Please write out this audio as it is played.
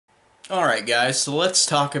Alright guys, so let's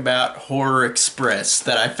talk about Horror Express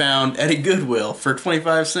that I found at a Goodwill for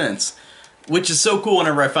 25 cents. Which is so cool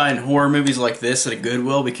whenever I find horror movies like this at a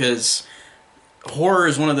Goodwill, because horror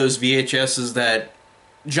is one of those genres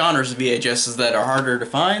of VHSs that are harder to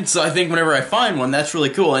find. So I think whenever I find one, that's really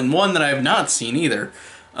cool, and one that I have not seen either.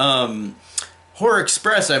 Horror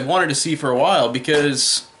Express I've wanted to see for a while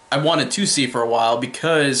because it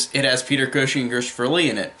has Peter Cushing and Christopher Lee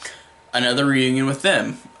in it. Another reunion with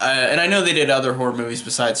them. And I know they did other horror movies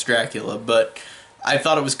besides Dracula, but I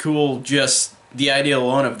thought it was cool just the idea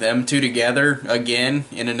alone of them two together again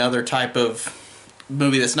in another type of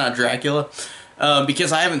movie that's not Dracula.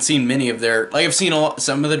 Because I haven't seen many of their... Like, I've seen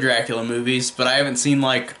some of the Dracula movies, but I haven't seen,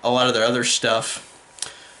 like, a lot of their other stuff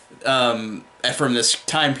from this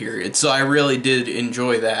time period. So I really did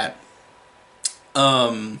enjoy that.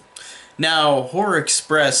 Now, Horror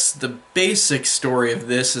Express, the basic story of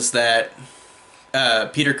this is that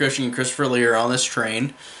Peter Cushing and Christopher Lee are on this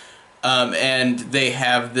train, and they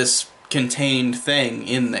have this contained thing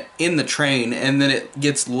in the train, and then it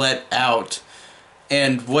gets let out.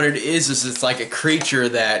 And what it is it's like a creature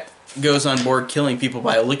that goes on board killing people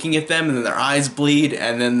by looking at them, and then their eyes bleed,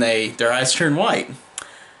 and then their eyes turn white.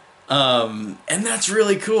 And that's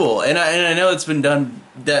really cool. And I know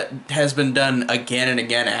that has been done again and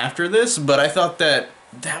again after this, but I thought that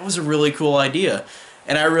was a really cool idea.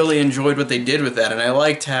 And I really enjoyed what they did with that, and I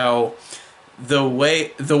liked how the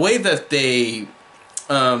way that they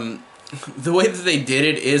did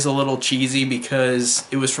it is a little cheesy because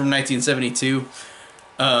it was from 1972.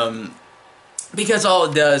 Because all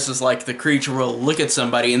it does is, like, the creature will look at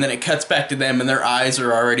somebody and then it cuts back to them and their eyes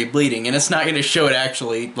are already bleeding, and it's not going to show it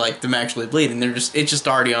actually, like, them actually bleeding. It's just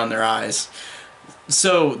already on their eyes.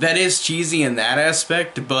 So that is cheesy in that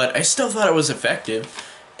aspect, but I still thought it was effective,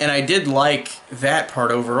 and I did like that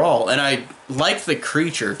part overall, and I liked the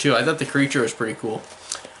creature too. I thought the creature was pretty cool.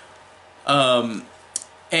 And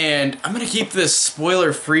I'm going to keep this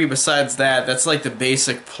spoiler free besides that. That's like the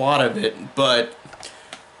basic plot of it, but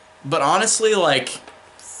honestly, like,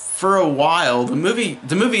 for a while, the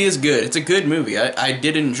movie is good. It's a good movie. I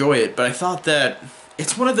did enjoy it, but I thought that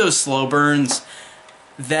it's one of those slow burns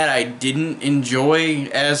that I didn't enjoy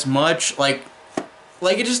as much. Like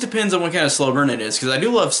it just depends on what kind of slow burn it is, because I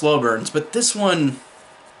do love slow burns, but this one,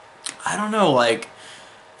 I don't know, like,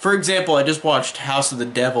 for example, I just watched House of the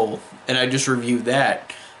Devil, and I just reviewed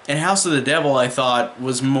that, and House of the Devil I thought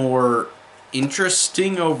was more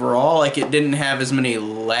interesting overall. Like, it didn't have as many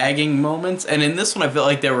lagging moments, and in this one I felt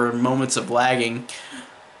like there were moments of lagging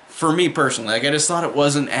for me personally. Like, I just thought it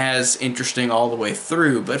wasn't as interesting all the way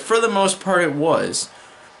through, but for the most part it was.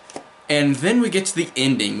 And then we get to the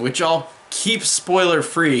ending, which I'll keep spoiler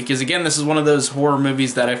free, because again, this is one of those horror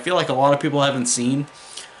movies that I feel like a lot of people haven't seen.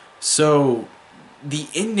 So the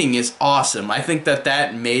ending is awesome. I think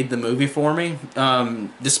that made the movie for me.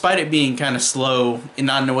 Despite it being kind of slow and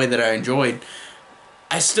not in a way that I enjoyed,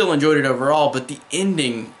 I still enjoyed it overall, but the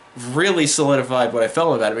ending really solidified what I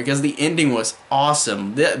felt about it, because the ending was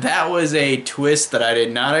awesome. That was a twist that I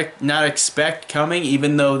did not expect coming,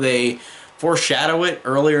 even though they foreshadow it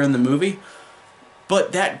earlier in the movie.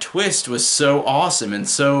 But that twist was so awesome and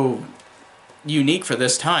so unique for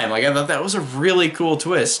this time. Like, I thought that was a really cool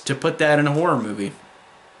twist to put that in a horror movie.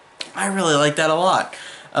 I really like that a lot.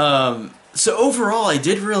 So overall, I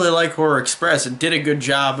did really like Horror Express. It did a good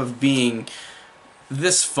job of being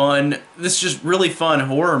this just really fun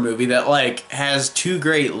horror movie that, like, has two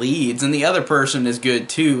great leads, and the other person is good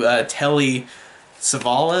too. Telly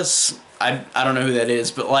Savalas, I don't know who that is,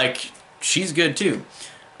 but, like, she's good too.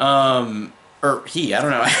 Or he, I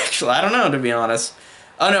don't know, actually, I don't know, to be honest.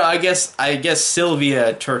 Oh no, I guess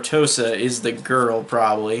Sylvia Tortosa is the girl,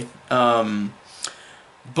 probably. But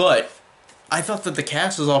I thought that the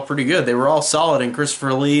cast was all pretty good. They were all solid, and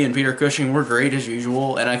Christopher Lee and Peter Cushing were great as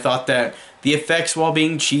usual, and I thought that the effects, while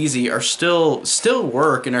being cheesy, are still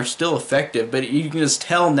work and are still effective, but you can just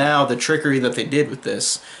tell now the trickery that they did with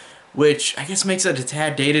this, which I guess makes it a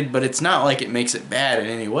tad dated, but it's not like it makes it bad in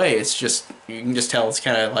any way. It's just, you can just tell it's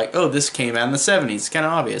kind of like, oh, this came out in the 70s. It's kind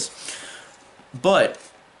of obvious. But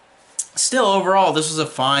still, overall, this was a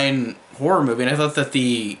fine horror movie, and I thought that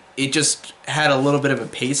it just had a little bit of a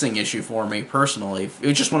pacing issue for me, personally. It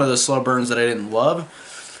was just one of those slow burns that I didn't love.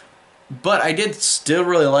 But I did still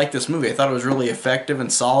really like this movie. I thought it was really effective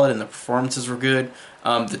and solid, and the performances were good.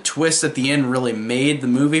 The twist at the end really made the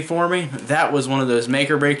movie for me. That was one of those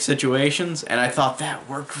make-or-break situations, and I thought that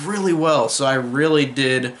worked really well. So I really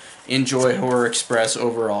did enjoy Horror Express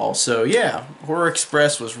overall. So yeah, Horror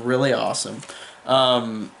Express was really awesome.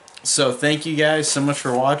 So thank you guys so much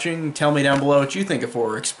for watching. Tell me down below what you think of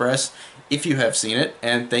Horror Express. if you have seen it,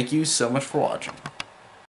 and thank you so much for watching.